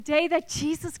day that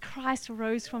Jesus Christ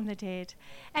rose from the dead.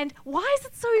 And why is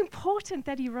it so important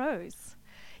that he rose?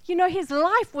 You know, his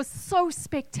life was so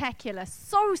spectacular,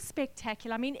 so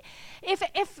spectacular. I mean,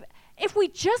 if we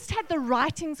just had the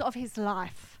writings of his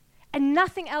life and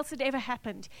nothing else had ever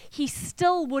happened, he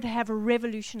still would have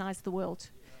revolutionized the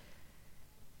world.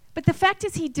 But the fact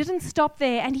is, he didn't stop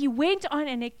there, and he went on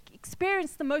and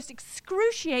experienced the most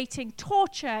excruciating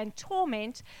torture and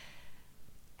torment,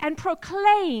 and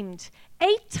proclaimed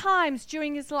 8 times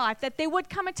during his life that there would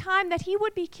come a time that he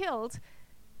would be killed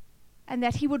and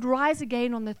that he would rise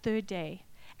again on the 3rd day.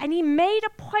 And he made a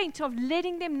point of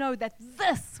letting them know that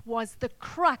this was the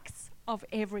crux of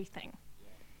everything.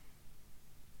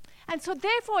 And so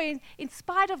therefore, in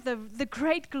spite of the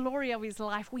great glory of his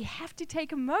life, we have to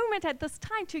take a moment at this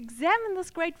time to examine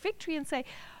this great victory and say,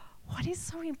 what is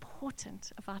so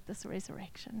important about this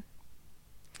resurrection?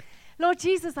 Lord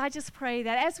Jesus, I just pray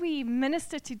that as we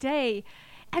minister today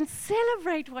and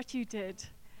celebrate what you did,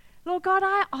 Lord God,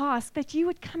 I ask that you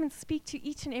would come and speak to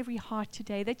each and every heart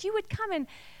today, that you would come and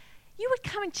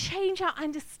change our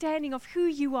understanding of who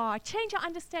you are, change our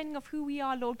understanding of who we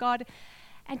are, Lord God.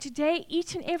 And today,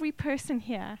 each and every person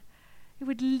here, who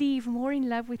would leave more in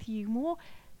love with you,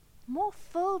 more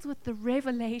filled with the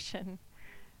revelation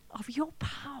of your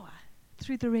power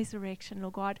through the resurrection,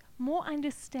 Lord God, more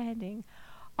understanding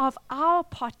of our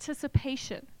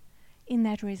participation in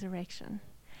that resurrection.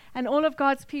 And all of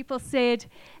God's people said,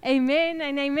 amen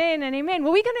and amen and amen.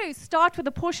 Well, we're going to start with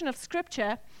a portion of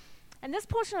Scripture. And this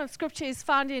portion of Scripture is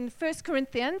found in 1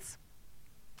 Corinthians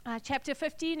chapter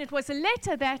 15. It was a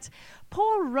letter that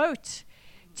Paul wrote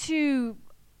to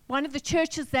one of the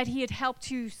churches that he had helped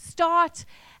to start.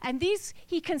 And these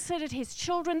he considered his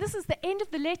children. This is the end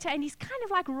of the letter, and he's kind of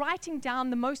like writing down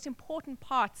the most important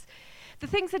parts, the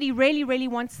things that he really, really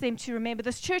wants them to remember.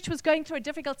 This church was going through a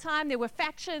difficult time. There were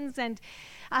factions and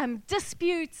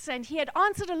disputes, and he had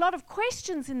answered a lot of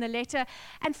questions in the letter.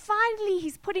 And finally,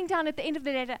 he's putting down at the end of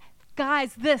the letter,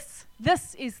 guys, this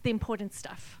is the important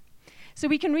stuff. So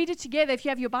we can read it together. If you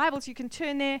have your Bibles, you can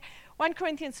turn there. 1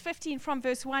 Corinthians 15 from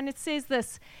verse 1, it says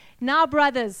this, "Now,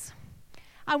 brothers,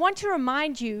 I want to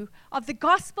remind you of the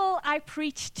gospel I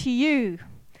preached to you,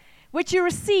 which you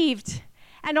received,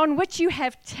 and on which you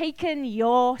have taken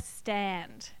your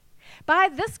stand. By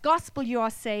this gospel you are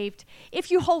saved,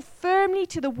 if you hold firmly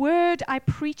to the word I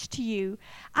preached to you.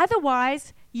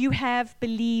 Otherwise, you have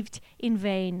believed in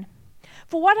vain.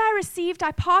 For what I received,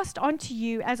 I passed on to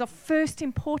you as of first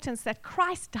importance, that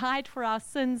Christ died for our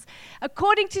sins,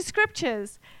 according to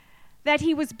Scriptures, that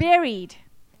he was buried,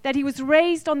 that he was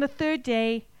raised on the 3rd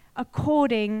day,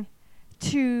 according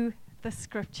to the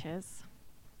Scriptures."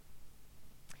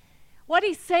 What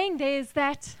he's saying there is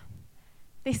that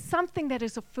there's something that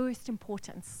is of first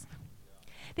importance.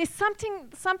 There's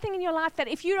something in your life that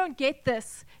if you don't get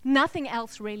this, nothing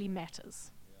else really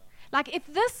matters. Like if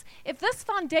this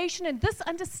foundation and this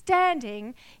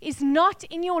understanding is not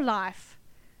in your life,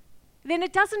 then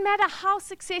it doesn't matter how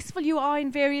successful you are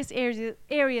in various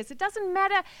areas. It doesn't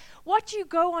matter what you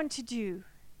go on to do.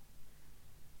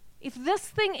 If this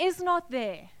thing is not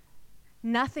there,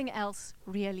 nothing else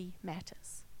really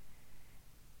matters.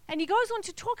 And he goes on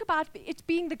to talk about it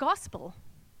being the gospel.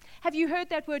 Have you heard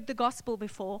that word, the gospel,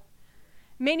 before?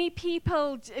 Many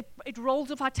people, it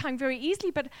rolls off our tongue very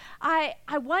easily, but I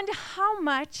wonder how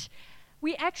much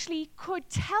we actually could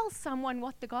tell someone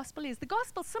what the gospel is. The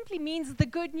gospel simply means the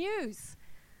good news.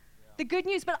 Yeah. The good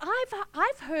news. But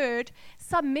I've heard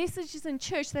some messages in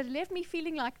church that left me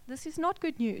feeling like this is not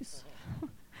good news.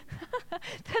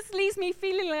 This leaves me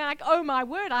feeling like, oh my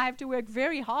word, I have to work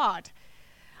very hard.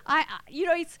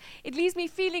 It leaves me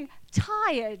feeling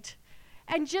tired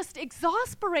and just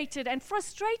exasperated and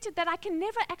frustrated that I can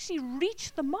never actually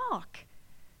reach the mark.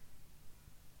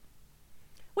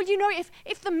 Well, you know,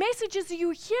 if the messages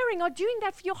you're hearing are doing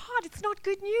that for your heart, it's not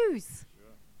good news.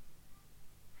 Sure.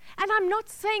 And I'm not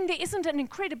saying there isn't an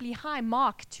incredibly high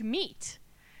mark to meet.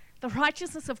 The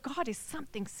righteousness of God is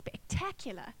something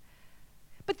spectacular.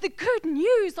 But the good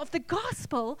news of the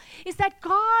gospel is that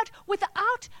God,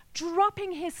 without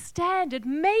dropping his standard,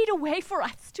 made a way for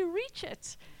us to reach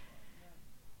it.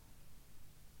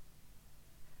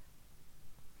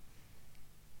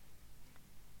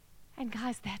 And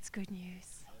guys, that's good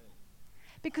news.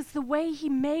 Because the way he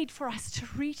made for us to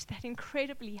reach that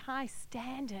incredibly high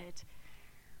standard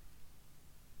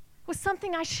was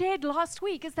something I shared last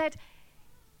week, is that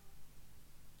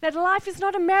life is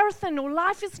not a marathon or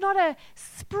life is not a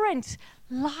sprint.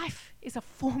 Life is a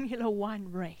Formula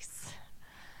One race.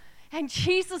 And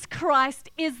Jesus Christ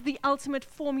is the ultimate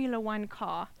Formula One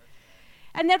car.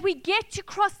 And that we get to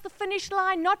cross the finish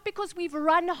line not because we've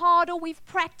run hard or we've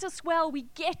practiced well. We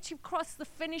get to cross the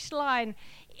finish line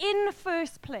in the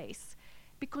first place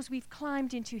because we've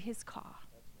climbed into his car.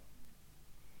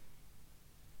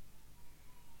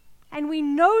 And we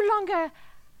no longer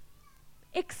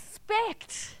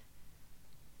expect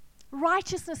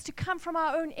righteousness to come from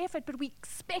our own effort, but we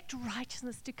expect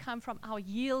righteousness to come from our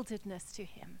yieldedness to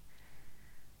him.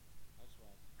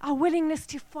 Our willingness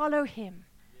to follow him.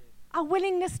 Our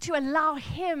willingness to allow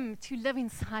him to live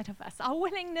inside of us. Our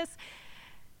willingness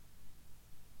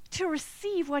to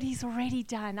receive what he's already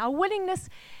done. Our willingness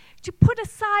to put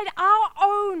aside our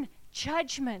own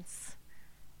judgments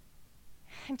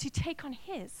and to take on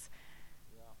his.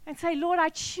 And say, Lord, I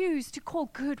choose to call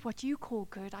good what you call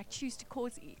good. I choose to call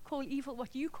evil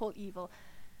what you call evil.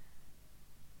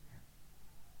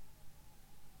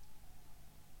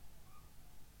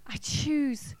 I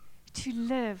choose to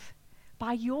live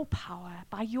by your power,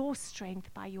 by your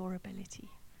strength, by your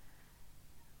ability.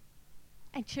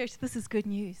 And church, this is good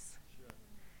news. Sure.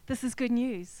 This is good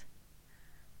news.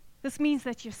 This means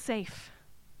that you're safe.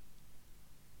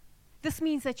 This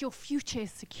means that your future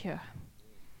is secure.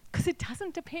 Because it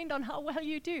doesn't depend on how well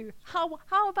you do. How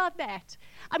about that?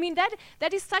 I mean,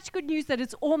 that is such good news that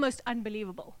it's almost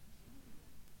unbelievable.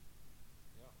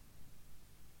 Yeah.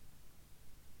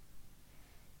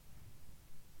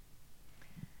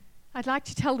 I'd like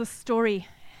to tell this story.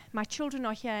 My children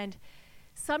are here, and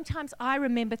sometimes I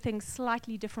remember things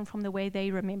slightly different from the way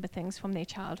they remember things from their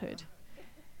childhood.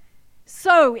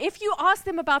 So if you ask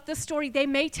them about this story, they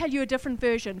may tell you a different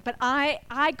version, but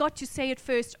I got to say it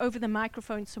first over the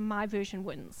microphone, so my version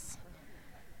wins.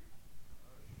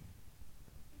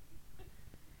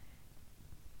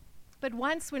 But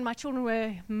once, when my children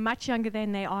were much younger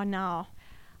than they are now,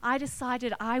 I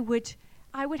decided I would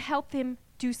help them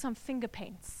do some finger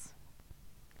paints.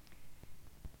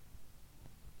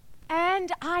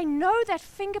 And I know that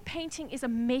finger painting is a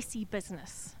messy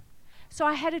business. So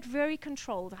I had it very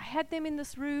controlled. I had them in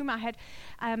this room. I had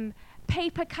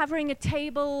paper covering a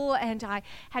table, and I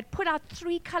had put out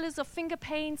 3 colors of finger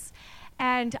paints,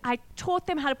 and I taught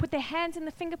them how to put their hands in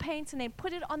the finger paints and then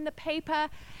put it on the paper.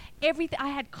 I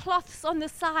had cloths on the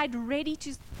side ready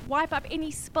to wipe up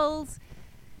any spills.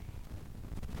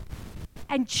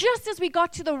 And just as we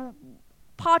got to the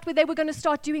part where they were going to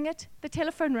start doing it, the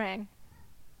telephone rang.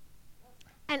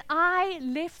 And I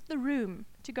left the room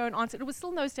to go and answer. It was still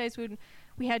in those days when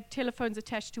we had telephones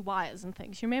attached to wires and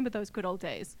things. You remember those good old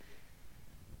days?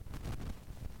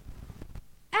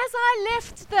 As I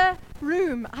left the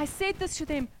room, I said this to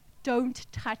them, don't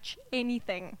touch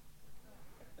anything.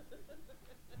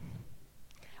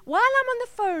 While I'm on the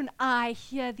phone, I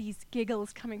hear these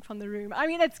giggles coming from the room. I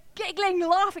mean, it's giggling,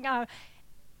 laughing.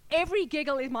 Every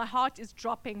giggle in my heart is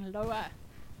dropping lower.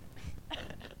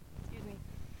 Excuse me.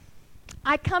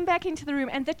 I come back into the room,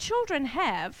 and the children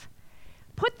have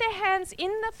put their hands in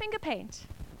the finger paint,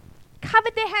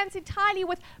 covered their hands entirely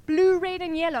with blue, red,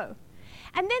 and yellow.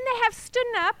 And then they have stood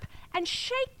up and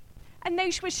and they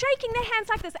were shaking their hands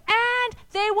like this, and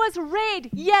there was red,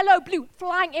 yellow, blue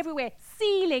flying everywhere.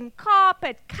 Ceiling,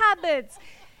 carpet, cupboards,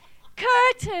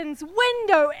 curtains,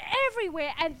 window,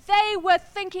 everywhere. And they were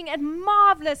thinking it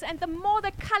marvelous. And the more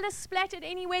the color splattered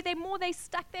anywhere, the more they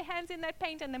stuck their hands in that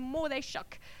paint, and the more they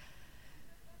shook.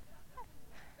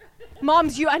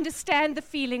 Moms, you understand the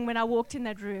feeling when I walked in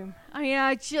that room. I mean,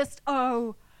 I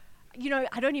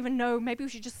don't even know. Maybe we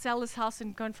should just sell this house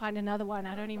and go and find another one.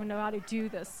 I don't even know how to do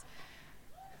this.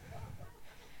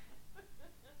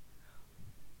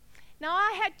 Now,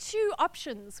 I had 2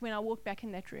 options when I walked back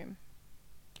in that room.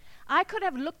 I could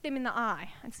have looked them in the eye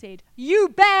and said, you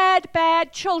bad,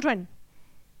 bad children.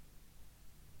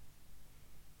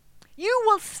 You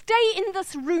will stay in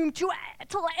this room till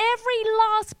every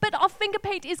last bit of finger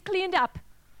paint is cleaned up.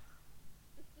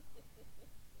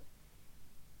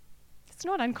 It's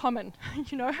not uncommon,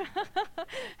 you know. And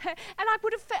I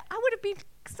would have been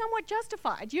somewhat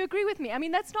justified. Do you agree with me? I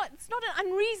mean, it's not an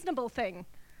unreasonable thing.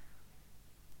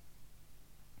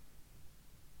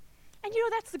 And you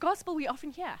know, that's the gospel we often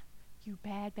hear. You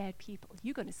bad, bad people,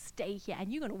 you're going to stay here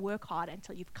and you're going to work hard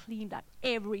until you've cleaned up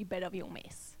every bit of your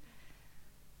mess.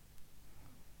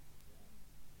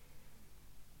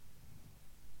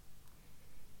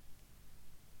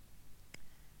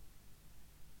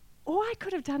 Or I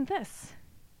could have done this.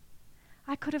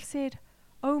 I could have said,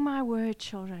 oh my word,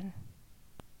 children.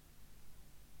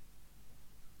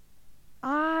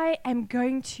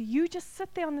 You just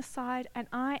sit there on the side, and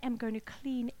I am going to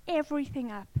clean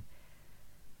everything up.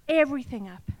 Everything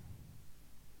up.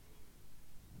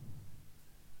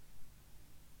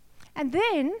 And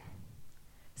then,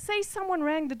 say someone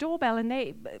rang the doorbell and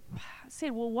they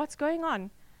said, well, what's going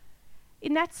on?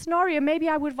 In that scenario, maybe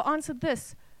I would have answered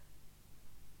this.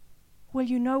 Well,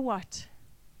 you know what?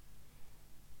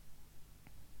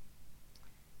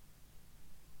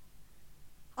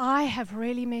 I have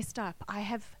really messed up. I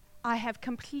have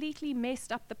completely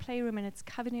messed up the playroom and it's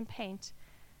covered in paint.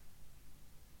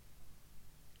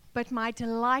 But my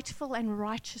delightful and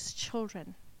righteous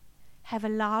children have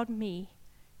allowed me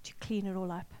to clean it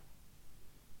all up.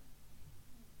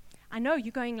 I know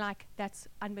you're going like, that's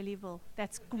unbelievable.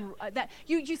 That's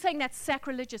you're saying that's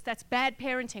sacrilegious. That's bad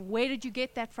parenting. Where did you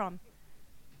get that from?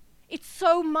 It's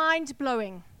so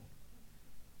mind-blowing.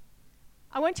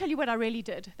 I won't tell you what I really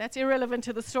did. That's irrelevant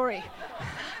to the story.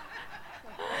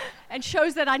 And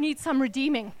shows that I need some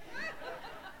redeeming.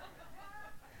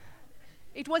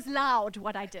 It was loud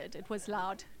what I did. It was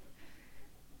loud.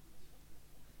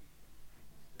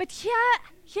 But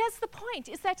here's the point,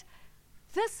 is that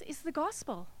this is the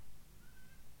gospel.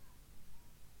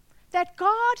 That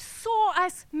God saw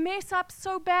us mess up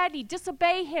so badly,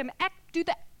 disobey him, do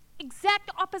the exact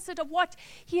opposite of what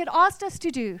he had asked us to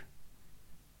do.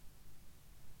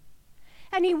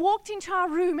 And he walked into our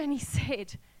room and he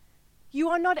said, you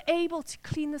are not able to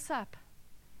clean this up.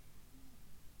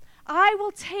 I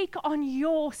will take on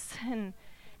your sin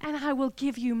and I will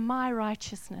give you my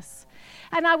righteousness.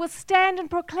 And I will stand and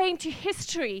proclaim to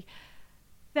history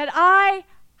that I,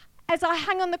 as I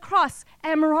hung on the cross,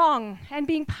 am wrong and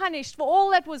being punished for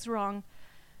all that was wrong.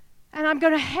 And I'm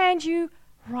going to hand you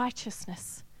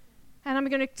righteousness. And I'm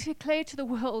going to declare to the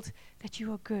world that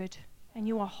you are good and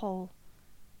you are whole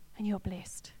and you are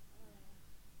blessed.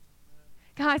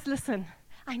 Guys, listen.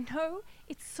 I know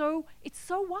it's so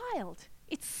wild.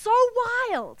 It's so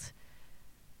wild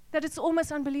that it's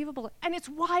almost unbelievable. And it's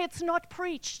why it's not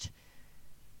preached.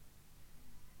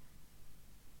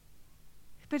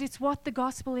 But it's what the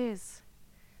gospel is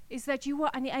that you were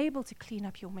unable to clean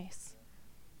up your mess.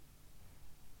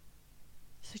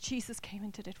 So Jesus came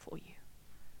and did it for you.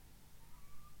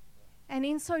 And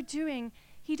in so doing,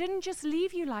 he didn't just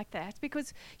leave you like that,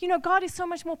 because, God is so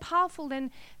much more powerful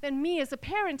than me as a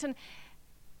parent. And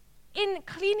in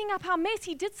cleaning up our mess,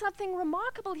 he did something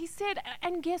remarkable. He said,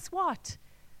 and guess what?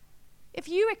 If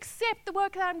you accept the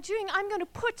work that I'm doing, I'm going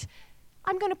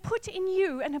to put in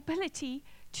you an ability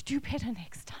to do better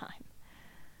next time.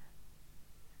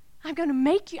 I'm going to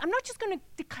make you, I'm not just going to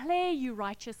declare you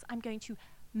righteous, I'm going to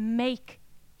make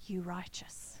you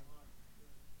righteous.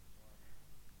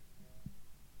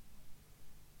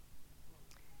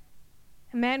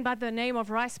 A man by the name of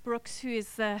Rice Brooks, who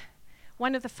is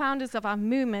one of the founders of our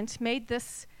movement, made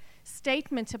this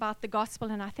statement about the gospel,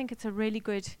 and I think it's a really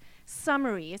good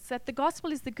summary. It's that the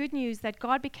gospel is the good news that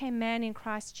God became man in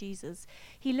Christ Jesus.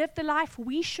 He lived the life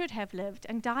we should have lived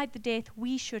and died the death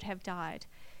we should have died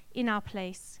in our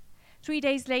place. 3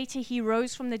 days later, he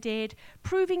rose from the dead,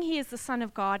 proving he is the Son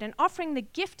of God and offering the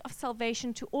gift of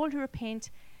salvation to all who repent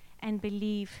and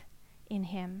believe in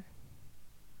him.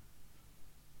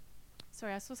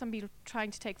 Sorry, I saw some people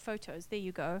trying to take photos. There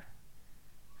you go.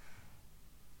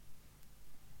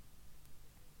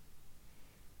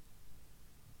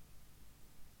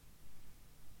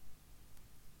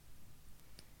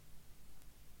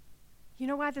 You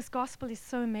know why this gospel is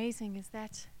so amazing is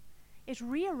that it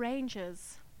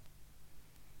rearranges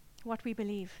what we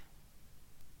believe.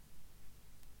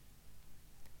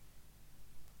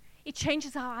 It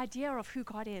changes our idea of who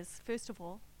God is, first of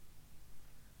all.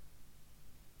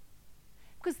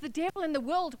 Because the devil in the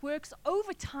world works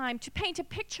overtime to paint a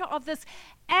picture of this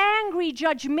angry,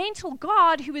 judgmental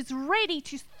God who is ready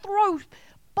to throw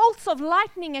bolts of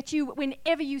lightning at you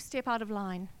whenever you step out of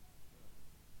line.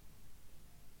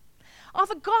 Of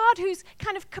a God who's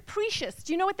kind of capricious.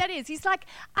 Do you know what that is? He's like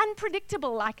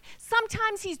unpredictable. Like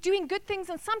sometimes he's doing good things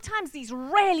and sometimes these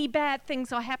really bad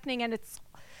things are happening, and it's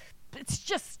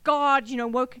just God,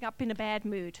 woken up in a bad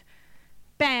mood.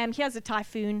 Bam, here's a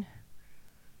typhoon.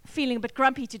 Feeling a bit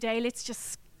grumpy today, let's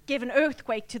just give an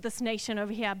earthquake to this nation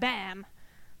over here. Bam.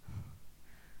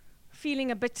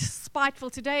 Feeling a bit spiteful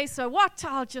today, so what?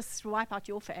 I'll just wipe out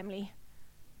your family.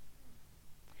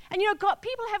 And God,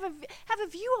 people have a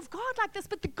view of God like this,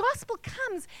 but the gospel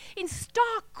comes in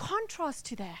stark contrast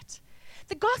to that.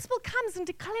 The gospel comes and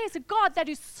declares a God that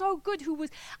is so good, who was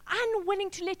unwilling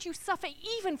to let you suffer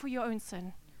even for your own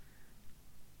sin.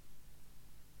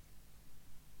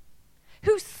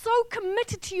 Who's so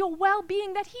committed to your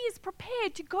well-being that he is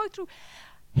prepared to go through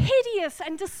hideous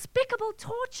and despicable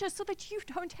torture so that you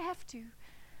don't have to.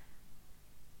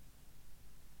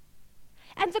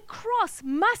 And the cross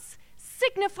must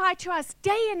signify to us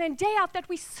day in and day out that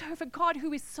we serve a God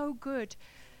who is so good.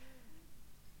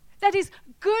 that is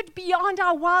good beyond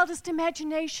our wildest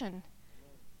imagination.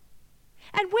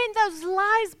 And when those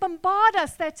lies bombard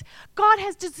us that God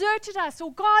has deserted us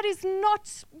or God is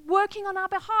not working on our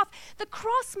behalf, the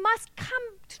cross must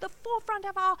come to the forefront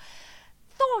of our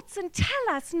thoughts and tell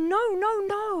us, no, no,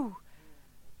 no.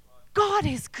 God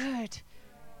is good.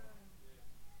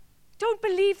 Don't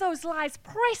believe those lies.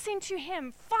 Press into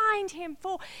Him. Find Him,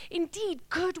 for indeed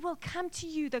good will come to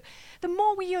you. The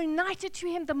more we are united to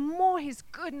Him, the more His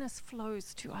goodness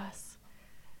flows to us.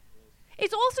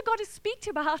 It's also got to speak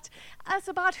to us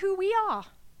about who we are.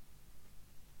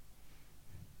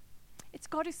 It's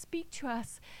got to speak to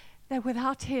us that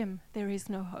without Him, there is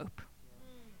no hope.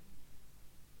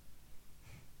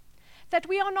 That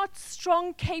we are not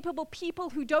strong, capable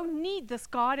people who don't need this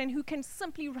God and who can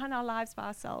simply run our lives by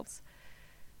ourselves.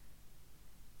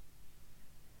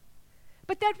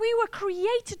 But that we were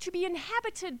created to be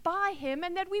inhabited by Him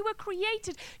and that we were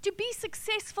created to be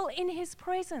successful in His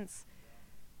presence.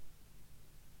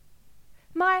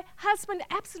 My husband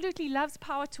absolutely loves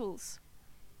power tools.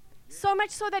 So much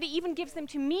so that he even gives them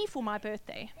to me for my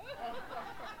birthday.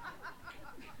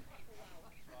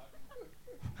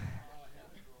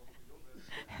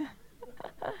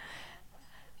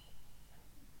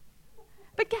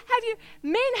 But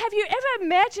have you ever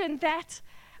imagined that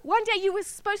one day you were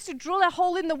supposed to drill a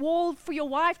hole in the wall for your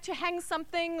wife to hang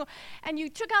something, and you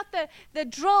took out the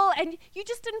drill and you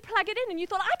just didn't plug it in, and you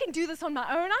thought, I can do this on my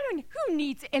own. Who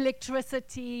needs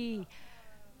electricity?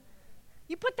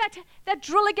 You put that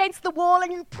drill against the wall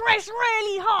and you press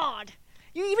really hard.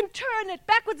 You even turn it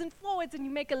backwards and forwards and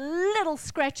you make a little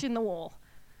scratch in the wall.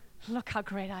 Look how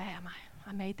great I am.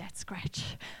 I made that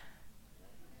scratch.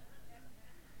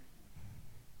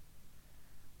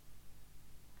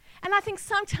 And I think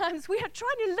sometimes we are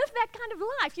trying to live that kind of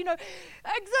life,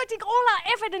 exerting all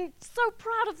our effort and so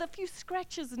proud of the few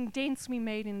scratches and dents we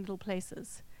made in little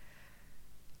places.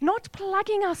 Not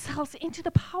plugging ourselves into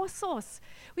the power source.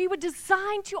 We were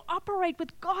designed to operate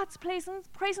with God's presence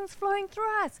flowing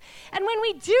through us. And when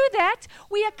we do that,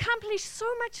 we accomplish so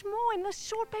much more in this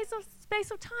short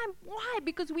space of time. Why?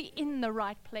 Because we're in the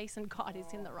right place and God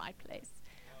is in the right place.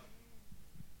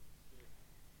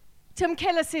 Tim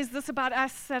Keller says this about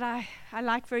us that I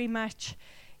like very much,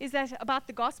 is that about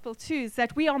the gospel too, is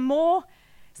that we are more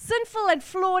sinful and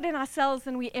flawed in ourselves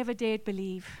than we ever dared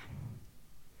believe.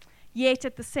 Yet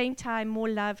at the same time more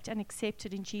loved and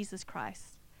accepted in Jesus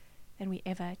Christ than we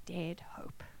ever dared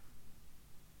hope.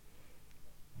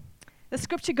 The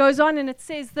scripture goes on and it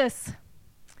says this,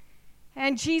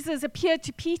 and Jesus appeared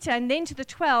to Peter and then to the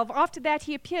 12. After that,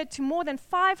 he appeared to more than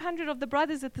 500 of the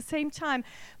brothers at the same time,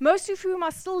 most of whom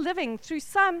are still living,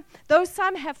 though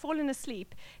some have fallen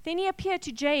asleep. Then he appeared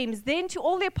to James, then to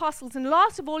all the apostles, and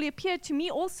last of all, he appeared to me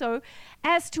also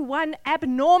as to one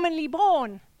abnormally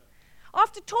born.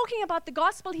 After talking about the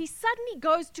gospel, he suddenly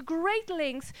goes to great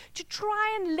lengths to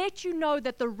try and let you know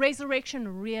that the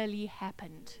resurrection really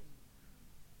happened.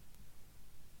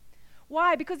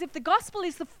 Why? Because if the gospel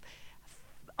is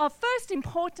of first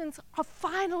importance, of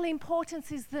final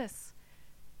importance is this,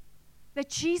 that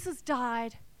Jesus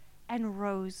died and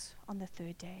rose on the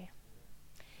third day.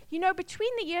 Between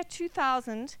the year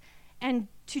 2000 and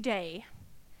today,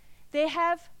 there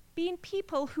have been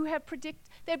people who have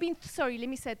there have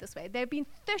been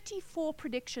 34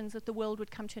 predictions that the world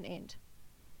would come to an end.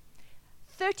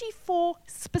 34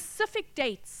 specific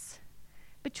dates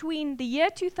between the year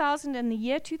 2000 and the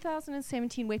year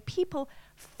 2017 where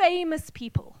famous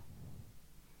people,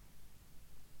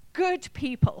 good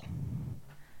people,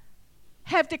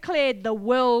 have declared the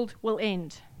world will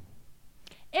end.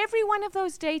 Every one of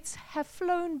those dates have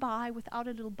flown by without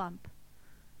a little bump.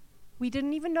 We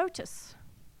didn't even notice.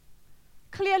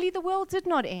 Clearly, the world did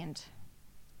not end.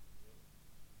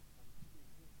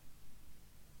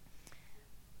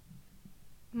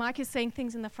 Mike is saying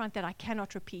things in the front that I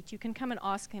cannot repeat. You can come and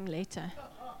ask him later.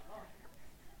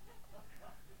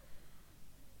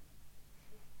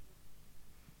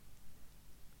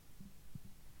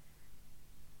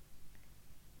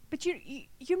 But you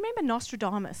remember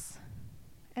Nostradamus?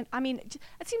 And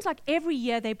it seems like every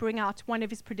year they bring out one of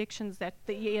his predictions that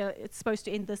the year it's supposed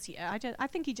to end this year. I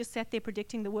think he just sat there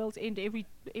predicting the world's end every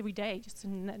day, just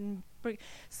and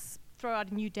throw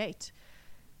out a new date.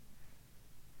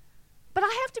 But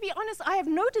I have to be honest, I have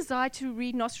no desire to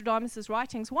read Nostradamus'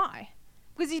 writings. Why?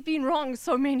 Because he's been wrong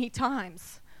so many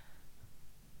times.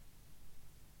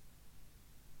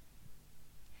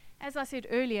 As I said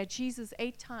earlier, Jesus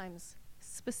 8 times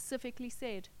specifically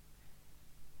said,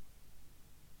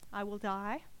 I will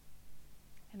die,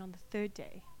 and on the third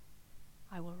day,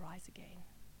 I will rise again.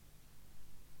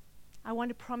 I want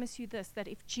to promise you this, that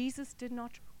if Jesus did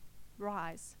not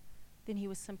rise, then he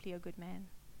was simply a good man.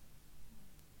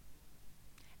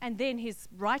 And then his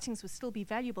writings would still be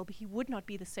valuable, but he would not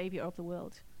be the savior of the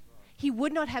world. He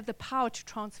would not have the power to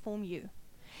transform you.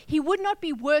 He would not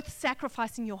be worth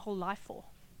sacrificing your whole life for.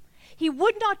 He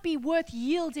would not be worth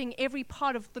yielding every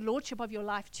part of the lordship of your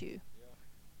life to.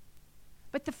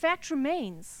 But the fact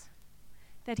remains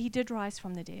that he did rise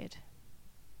from the dead.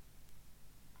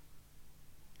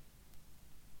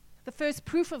 The first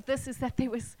proof of this is that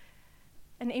there was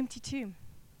an empty tomb.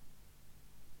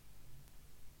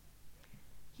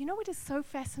 You know what is so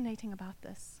fascinating about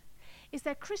this? Is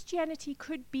that Christianity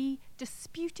could be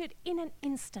disputed in an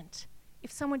instant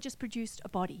if someone just produced a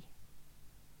body.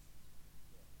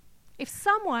 If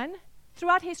someone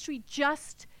throughout history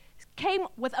just came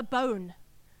with a bone,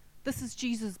 this is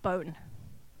Jesus' bone.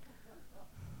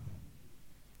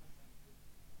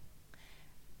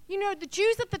 You know, the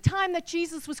Jews at the time that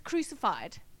Jesus was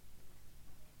crucified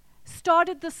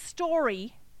started the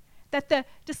story that the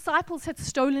disciples had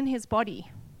stolen his body.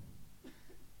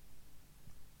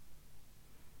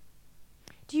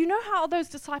 Do you know how those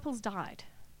disciples died?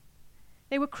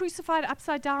 They were crucified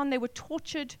upside down, they were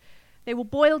tortured, they were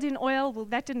boiled in oil. Well,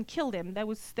 that didn't kill them.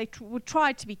 They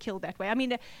tried to be killed that way. I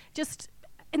mean, just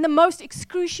in the most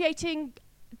excruciating,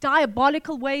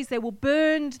 diabolical ways. They were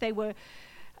burned, they were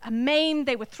maimed,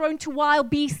 they were thrown to wild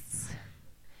beasts.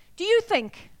 Do you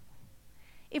think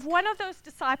if one of those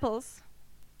disciples,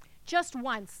 just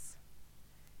once,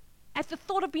 at the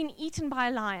thought of being eaten by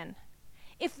a lion,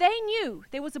 if they knew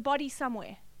there was a body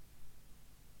somewhere,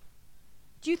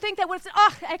 do you think they would have said,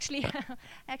 oh,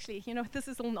 actually, you know, this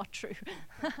is all not true.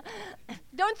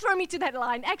 Don't throw me to that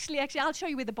lion. Actually, I'll show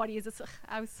you where the body is.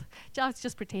 I was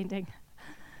just pretending.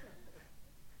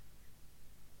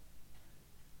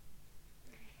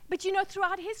 But you know,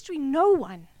 throughout history, no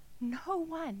one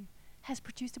has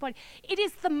produced a body. It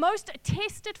is the most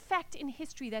attested fact in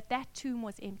history that that tomb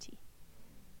was empty.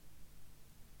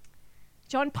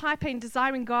 John Piper, in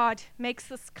Desiring God, makes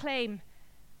this claim.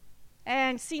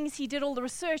 And seeing as he did all the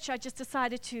research, I just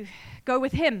decided to go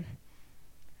with him.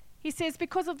 He says,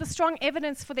 because of the strong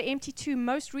evidence for the empty tomb,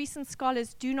 most recent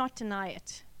scholars do not deny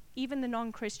it, even the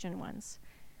non-Christian ones.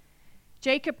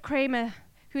 Jacob Kramer,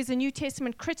 who is a New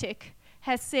Testament critic,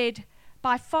 has said,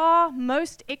 by far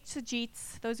most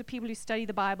exegetes, those are people who study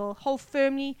the Bible, hold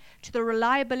firmly to the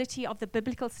reliability of the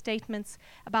biblical statements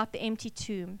about the empty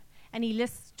tomb. And he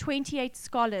lists 28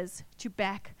 scholars to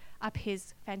back up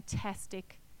his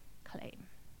fantastic claim.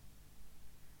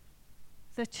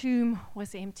 The tomb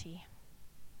was empty.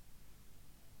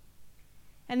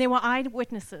 And there were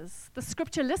eyewitnesses. The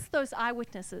scripture lists those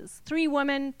eyewitnesses. 3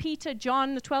 women, Peter,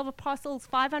 John, the 12 apostles,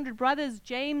 500 brothers,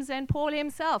 James and Paul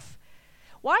himself.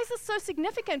 Why is this so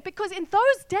significant? Because in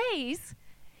those days,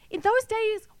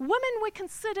 women were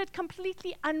considered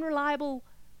completely unreliable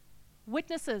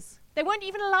witnesses. They weren't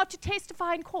even allowed to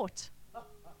testify in court.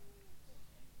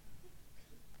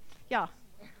 Yeah.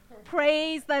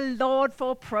 Praise the Lord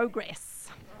for progress.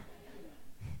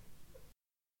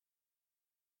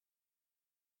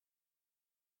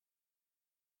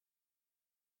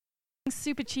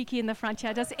 Super cheeky in the front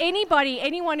here. Does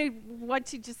anyone who want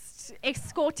to just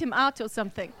escort him out or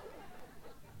something?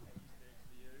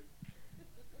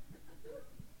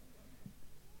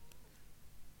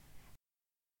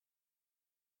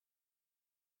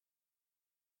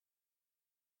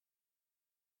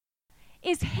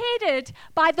 Is headed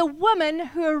by the woman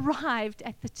who arrived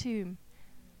at the tomb.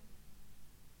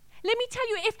 Let me tell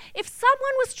you, if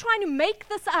someone was trying to make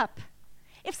this up,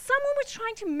 if someone was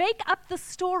trying to make up the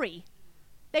story,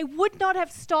 they would not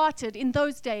have started in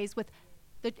those days with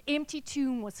the empty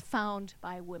tomb was found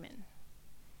by women.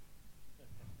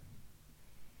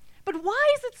 But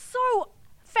why is it so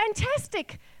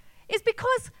fantastic? Is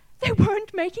because they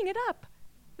weren't making it up.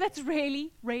 That's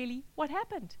really, really what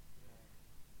happened.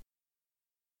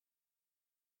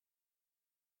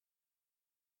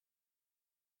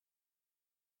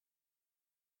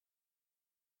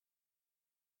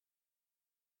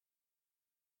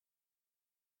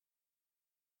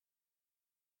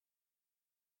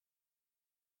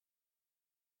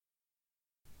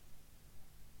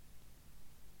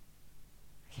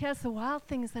 Here's the wild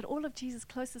thing is that all of Jesus'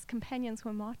 closest companions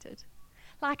were martyred.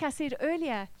 Like I said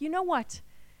earlier, you know what?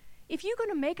 If you're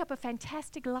going to make up a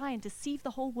fantastic lie and deceive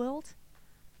the whole world,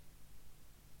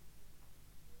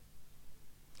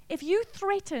 if you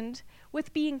threatened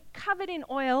with being covered in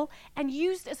oil and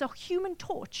used as a human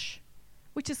torch,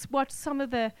 which is what some of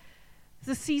the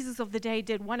Caesars of the day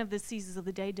did, one of the Caesars of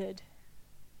the day did,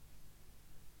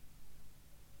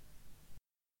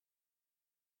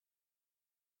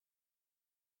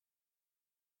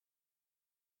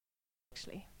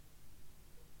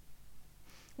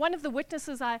 One of the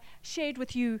witnesses I shared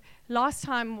with you last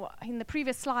time in the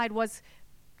previous slide was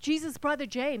Jesus' brother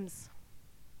James.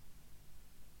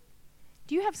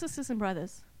 Do you have sisters and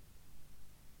brothers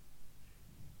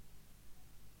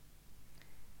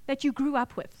that you grew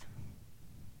up with?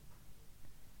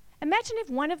 Imagine if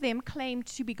one of them claimed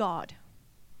to be God.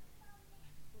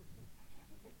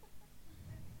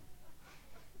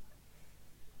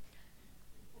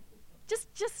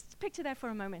 Just picture that for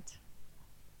a moment.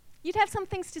 You'd have some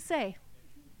things to say.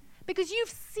 Because you've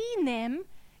seen them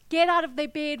get out of their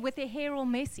bed with their hair all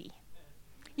messy.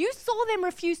 You saw them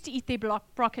refuse to eat their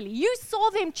broccoli. You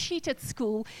saw them cheat at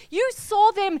school. You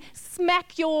saw them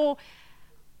smack your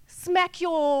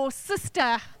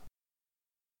sister.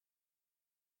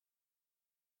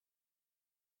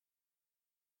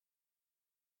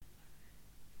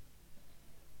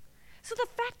 So the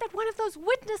fact that one of those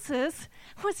witnesses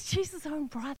was Jesus' own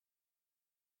brother.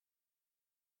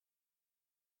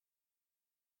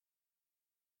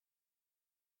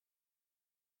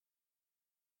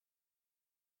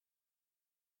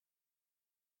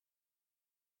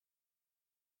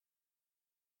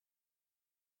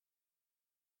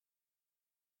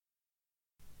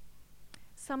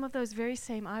 Some of those very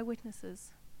same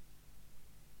eyewitnesses.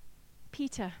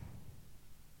 Peter.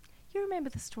 You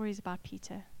remember the stories about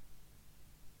Peter?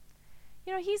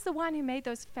 You know, he's the one who made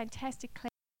those fantastic claims.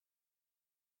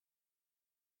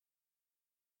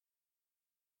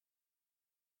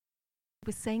 He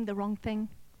was saying the wrong thing.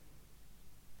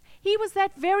 He was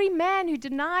that very man who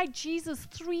denied Jesus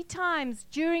 3 times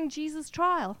during Jesus'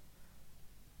 trial.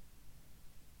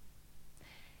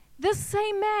 This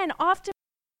same man, after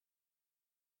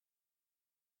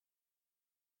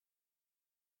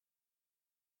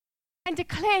and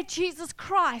declared Jesus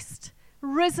Christ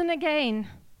risen again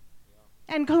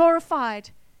and glorified.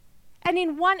 And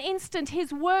in one instant,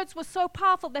 his words were so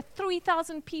powerful that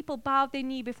 3,000 people bowed their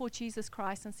knee before Jesus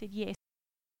Christ and said, yes.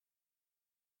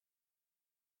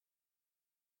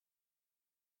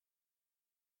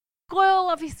 Goal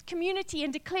of his community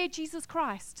and declared Jesus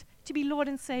Christ to be Lord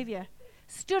and Savior,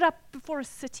 stood up before a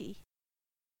city.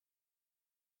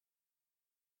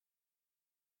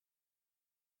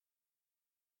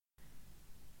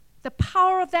 The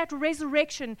power of that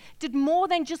resurrection did more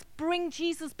than just bring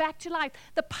Jesus back to life.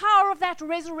 The power of that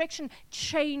resurrection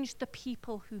changed the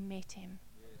people who met him.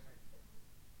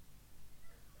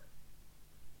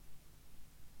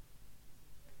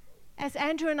 As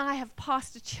Andrew and I have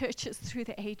pastored churches through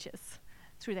the ages,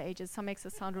 some makes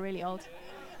it sound really old.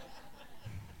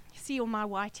 You see all my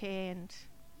white hair and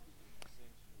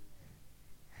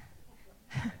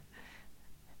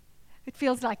it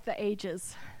feels like the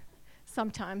ages.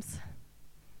 Sometimes.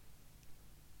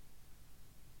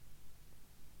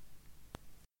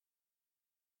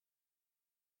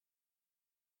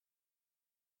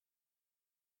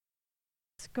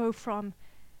 Go from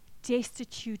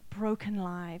destitute, broken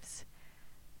lives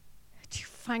to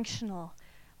functional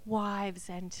wives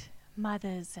and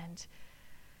mothers and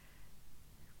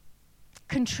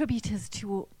contributors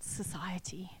to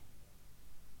society.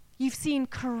 You've seen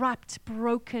corrupt,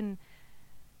 broken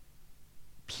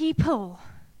people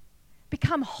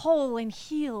become whole and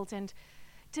healed and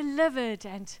delivered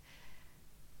and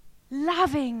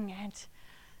loving and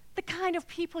the kind of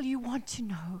people you want to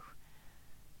know.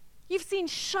 You've seen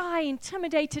shy,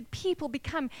 intimidated people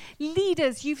become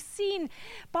leaders. You've seen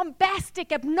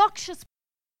bombastic, obnoxious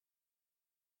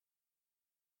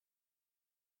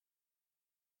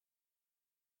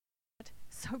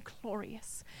so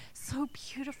glorious, so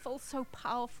beautiful, so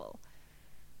powerful.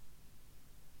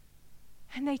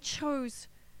 And they chose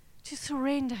to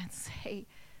surrender and say,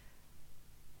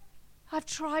 I've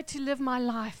tried to live my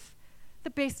life the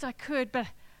best I could, but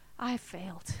I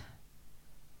failed.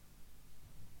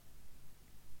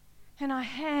 And I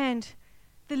hand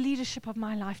the leadership of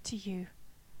my life to you.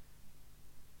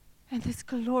 And this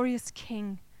glorious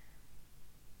King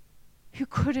who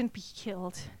couldn't be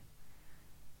killed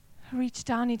reached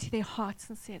down into their hearts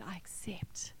and said, I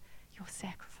accept your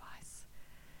sacrifice.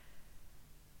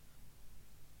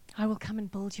 I will come and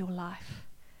build your life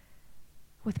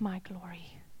with my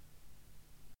glory.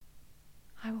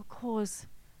 I will cause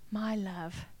my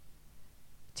love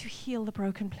to heal the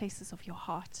broken places of your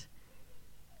heart.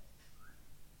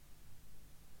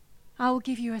 I will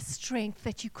give you a strength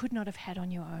that you could not have had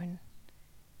on your own.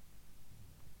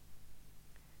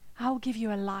 I will give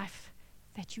you a life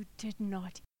that you did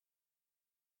not.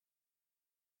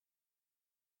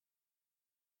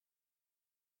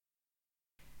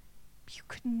 You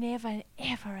could never,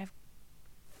 ever have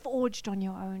forged on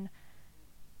your own.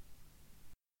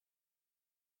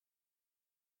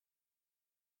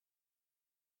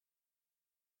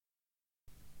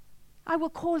 I will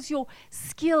cause your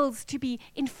skills to be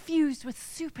infused with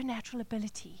supernatural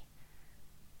ability.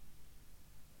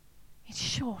 In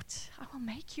short, I will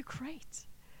make you great.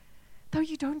 Though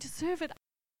you don't deserve it.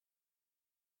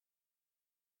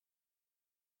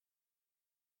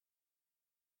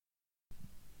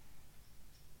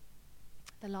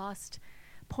 The last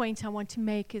point I want to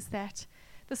make is that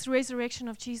this resurrection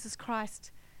of Jesus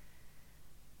Christ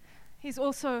is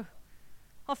also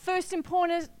of first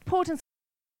importance.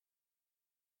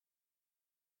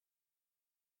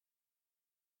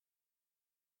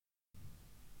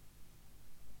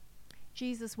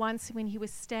 Jesus once, when he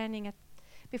was standing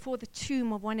before the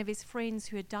tomb of one of his friends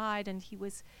who had died, and he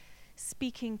was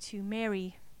speaking to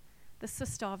Mary, the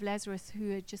sister of Lazarus who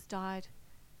had just died,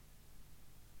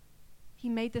 he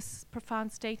made this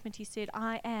profound statement. He said,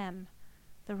 I am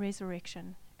the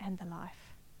resurrection and the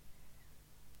life.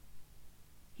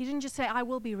 He didn't just say, I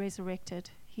will be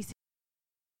resurrected. He said,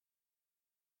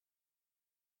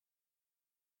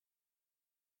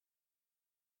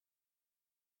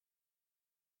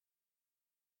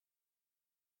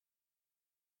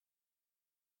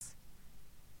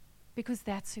 because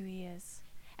that's who he is.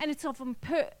 And it's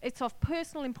of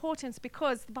personal importance,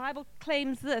 because the Bible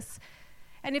claims this.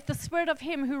 And if the spirit of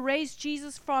him who raised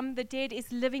Jesus from the dead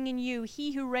is living in you,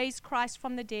 he who raised Christ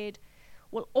from the dead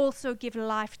will also give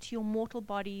life to your mortal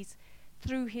bodies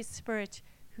through his spirit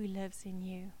who lives in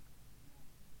you.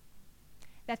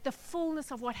 That the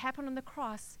fullness of what happened on the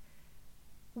cross,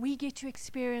 we get to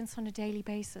experience on a daily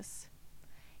basis.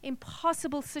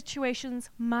 Impossible situations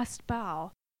must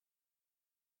bow.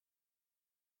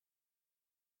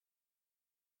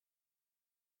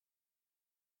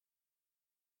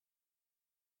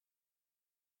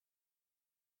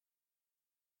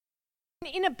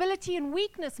 Inability and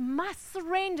weakness must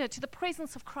surrender to the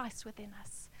presence of Christ within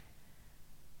us.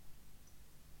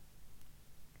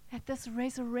 That this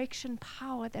resurrection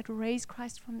power that raised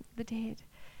Christ from the dead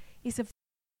is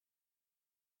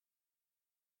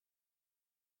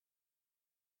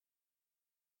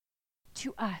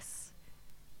to us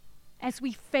as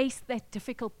we face that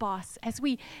difficult boss, as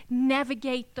we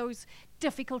navigate those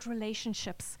difficult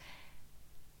relationships,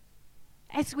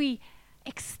 as we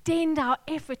extend our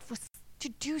effort to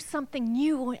do something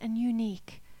new and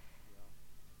unique.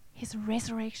 His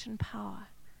resurrection power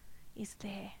is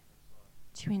there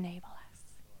to enable us.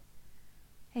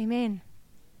 Amen.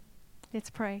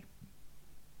 Let's pray.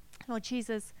 Lord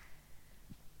Jesus,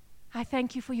 I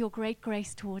thank you for your great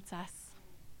grace towards us.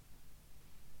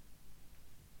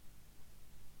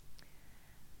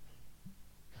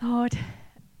 Lord,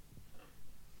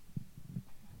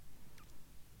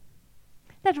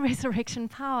 that resurrection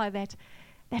power that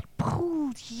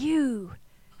pulled you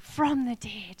from the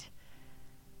dead